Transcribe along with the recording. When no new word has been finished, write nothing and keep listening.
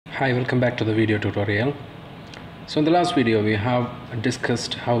Hi, welcome back to the video tutorial. So in the last video we have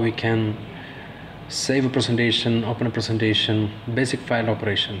discussed how we can save a presentation, open a presentation, basic file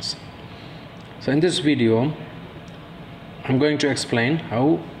operations. So in this video I'm going to explain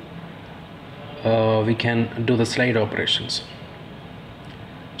how we can do the slide operations.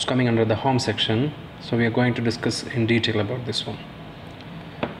 It's coming under the home section, so we are going to discuss in detail about this one.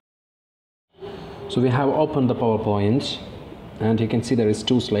 So we have opened the PowerPoint and you can see there is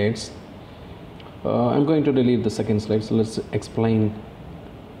two slides. I'm going to delete the second slide, so let's explain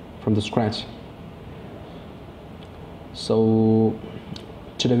from the scratch. So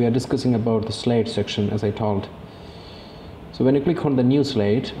today we are discussing about the slide section, as I told. So when you click on the new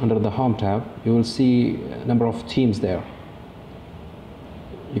slide under the home tab, you will see a number of themes there.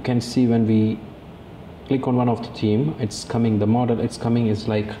 You can see when we click on one of the theme, it's coming, the model it's coming is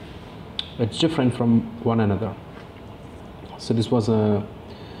like, it's different from one another. So this was the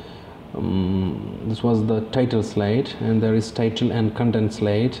title slide, and there is title and content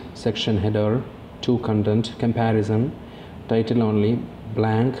slide, section header, to content, comparison, title only,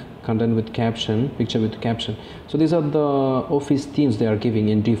 blank, content with caption, picture with caption. So these are the Office themes they are giving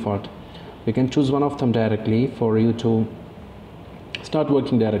in default. You can choose one of them directly for you to start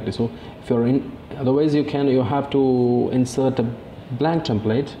working directly. So if you're in, otherwise you have to insert a blank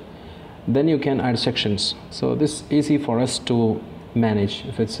template, then you can add sections. So this is easy for us to manage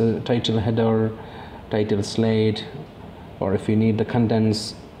if it's a title header, title slide, or if you need the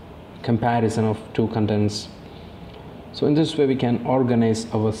contents, comparison of two contents. So in this way we can organize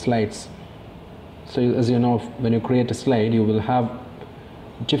our slides. So as you know, when you create a slide, you will have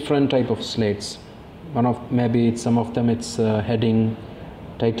different type of slides. One of maybe some of them it's heading,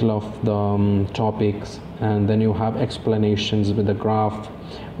 title of the topics, and then you have explanations with the graph,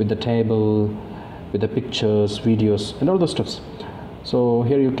 with the table, with the pictures, videos, and all those stuffs. So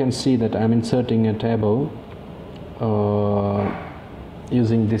here you can see that I'm inserting a table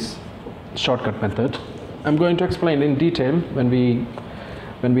using this shortcut method. I'm going to explain in detail when we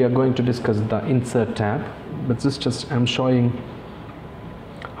are going to discuss the insert tab, but this just I'm showing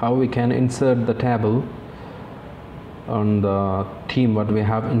how we can insert the table on the theme what we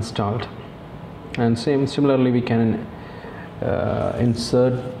have installed. And similarly we can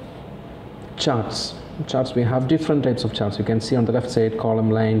insert charts. We have different types of charts. You can see on the left side column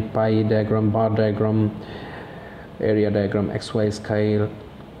line, pie diagram, bar diagram, area diagram, XY scale.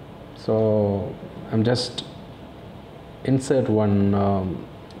 So I'm just insert one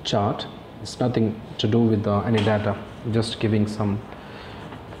chart. It's nothing to do with any data, I'm just giving some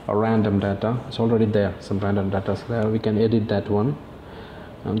random data. It's already there, some random data, so there we can edit that one.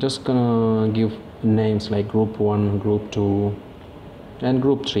 I'm just gonna give names like group 1, group 2, and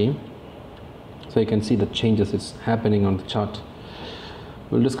group 3, so you can see the changes it's happening on the chart.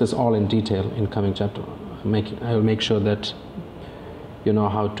 We'll discuss all in detail in coming chapter. I will make sure that you know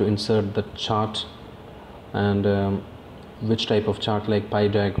how to insert the chart and which type of chart, like pie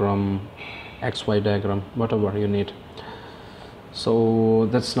diagram, XY diagram, whatever you need. So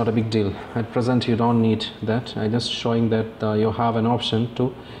that's not a big deal. At present you don't need that. I'm just showing that you have an option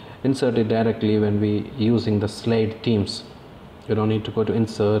to insert it directly when we using the slide themes. You don't need to go to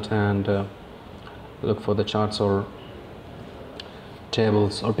insert and look for the charts or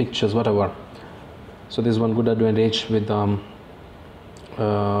tables or pictures, whatever. So this is one good advantage with the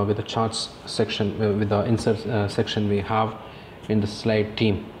charts section, with the insert section we have in the slide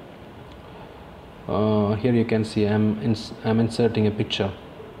theme. Here you can see I'm inserting a picture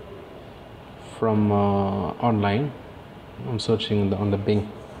from online. I'm searching on the Bing,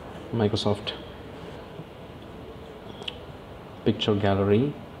 Microsoft picture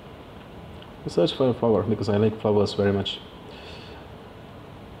gallery. I search for a flower because I like flowers very much.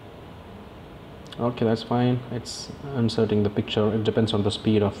 Okay, that's fine. It's inserting the picture. It depends on the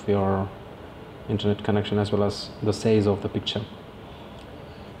speed of your internet connection as well as the size of the picture.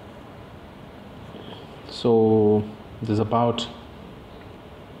 So this is about,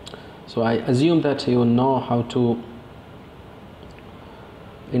 so I assume that you know how to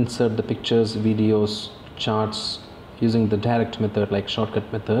insert the pictures, videos, charts using the direct method, like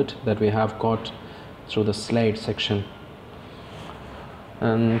shortcut method that we have got through the slide section.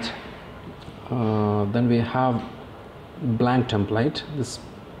 And then we have blank template.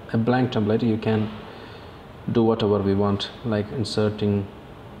 A blank template, you can do whatever we want, like inserting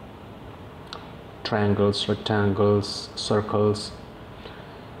triangles, rectangles, circles,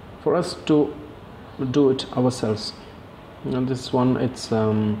 for us to do it ourselves. And this one, it's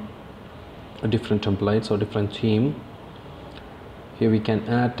a different templates or different theme. Here we can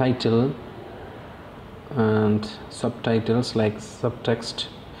add title and subtitles like subtext,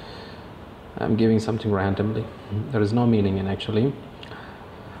 I'm giving something randomly. There is no meaning in actually.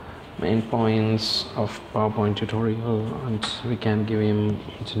 Main points of PowerPoint tutorial, and we can give him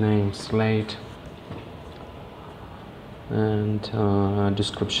its name slide and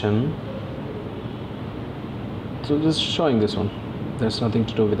description. So just showing this one. There's nothing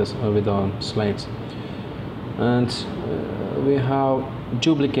to do with this with the slides. And we have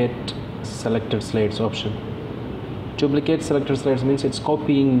duplicate selected slides option. Duplicate selected slides means it's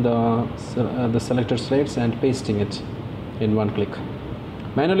copying the selected slides and pasting it in one click.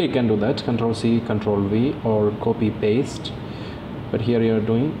 Manually you can do that, Ctrl C, Ctrl V, or copy paste, but here you are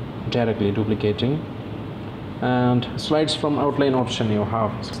doing directly duplicating. And slides from outline option you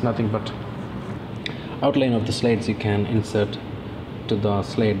have, it's nothing but outline of the slides you can insert to the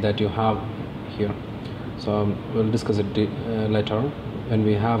slide that you have here. So we'll discuss it later when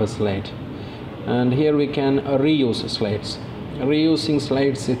we have a slide. And here we can reuse slides. Reusing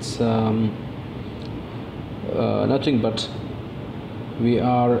slides, it's nothing but we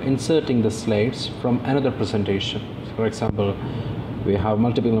are inserting the slides from another presentation. For example, we have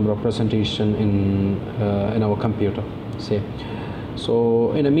multiple number of presentation in our computer, say.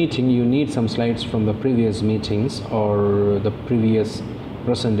 So in a meeting you need some slides from the previous meetings or the previous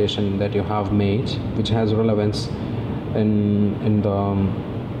presentation that you have made, which has relevance in the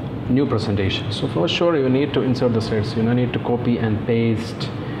new presentation. So for sure you need to insert the slides. You don't need to copy and paste,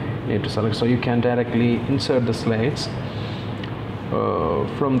 you need to select. So you can directly insert the slides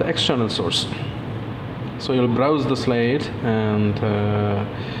from the external source. So you'll browse the slide and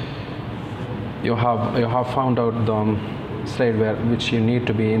you have found out the slide which you need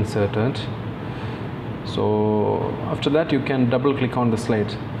to be inserted. So after that you can double click on the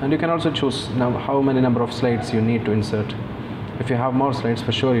slide, and you can also choose now how many number of slides you need to insert. If you have more slides,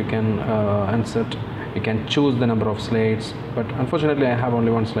 for sure you can insert, you can choose the number of slides, but unfortunately I have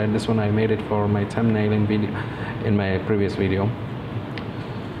only one slide. This one I made it for my thumbnail in my previous video.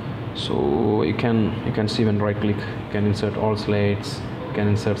 So you can see when right click, you can insert all slides, you can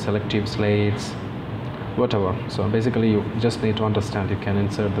insert selective slides, whatever. So basically you just need to understand you can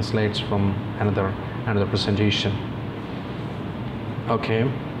insert the slides from another presentation. Okay,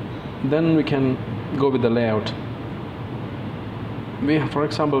 then we can go with the layout. For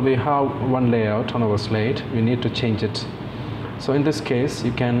example, we have one layout on our slide, we need to change it. So in this case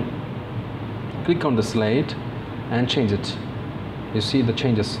you can click on the slide and change it. You see the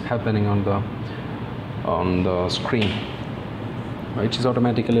changes happening on the screen, which is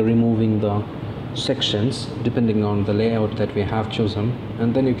automatically removing the sections depending on the layout that we have chosen.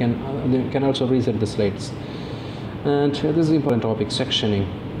 And then you can also reset the slides. And this is an important topic, sectioning.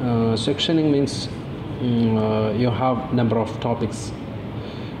 Sectioning means you have number of topics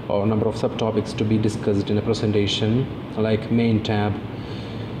or number of subtopics to be discussed in a presentation, like main tab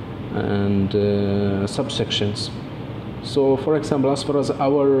and subsections. So for example, as far as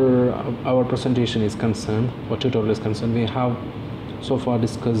our presentation is concerned, or tutorial is concerned, we have so far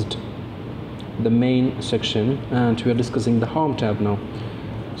discussed the main section and we are discussing the home tab now.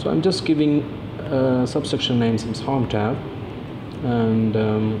 So I'm just giving subsection names as home tab, and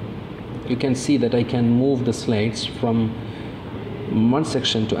you can see that I can move the slides from one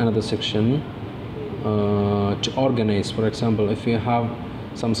section to another section to organize. For example, if you have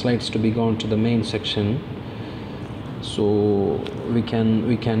some slides to be gone to the main section, so we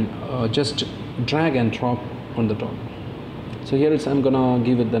can just drag and drop on the top. So here I'm gonna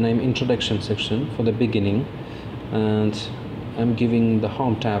give it the name introduction section for the beginning, and I'm giving the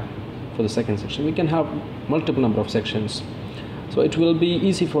home tab for the second section. We can have multiple number of sections, so it will be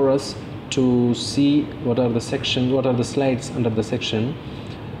easy for us to see what are the slides under the section.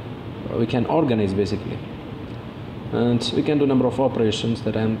 We can organize basically, and we can do number of operations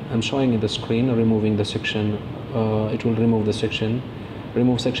that I'm showing in the screen. Removing the section, it will remove the section,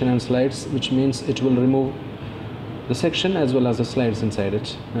 remove section and slides, which means it will remove the section as well as the slides inside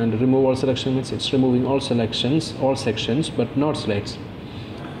it. And remove all selection means it's removing all sections, but not slides.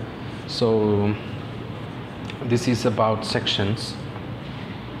 So this is about sections.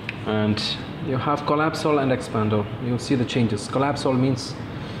 And you have collapse all and expand all. You see the changes. Collapse all means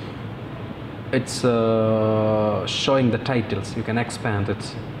it's showing the titles. You can expand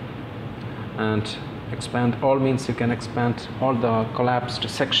it, and expand all means you can expand all the collapsed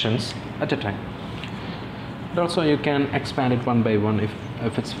sections at a time. But also you can expand it one by one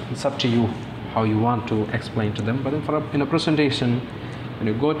if it's up to you how you want to explain to them. But in a presentation, when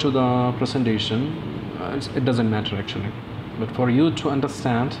you go to the presentation, it doesn't matter actually. But for you to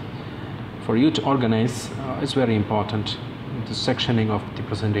understand, for you to organize, it's very important, the sectioning of the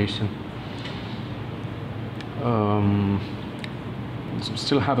presentation.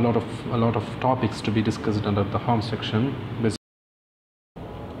 still have a lot of topics to be discussed under the home section.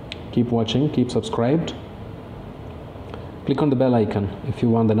 Keep watching, keep subscribed. Click on the bell icon if you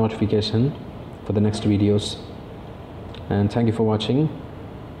want the notification for the next videos. And thank you for watching.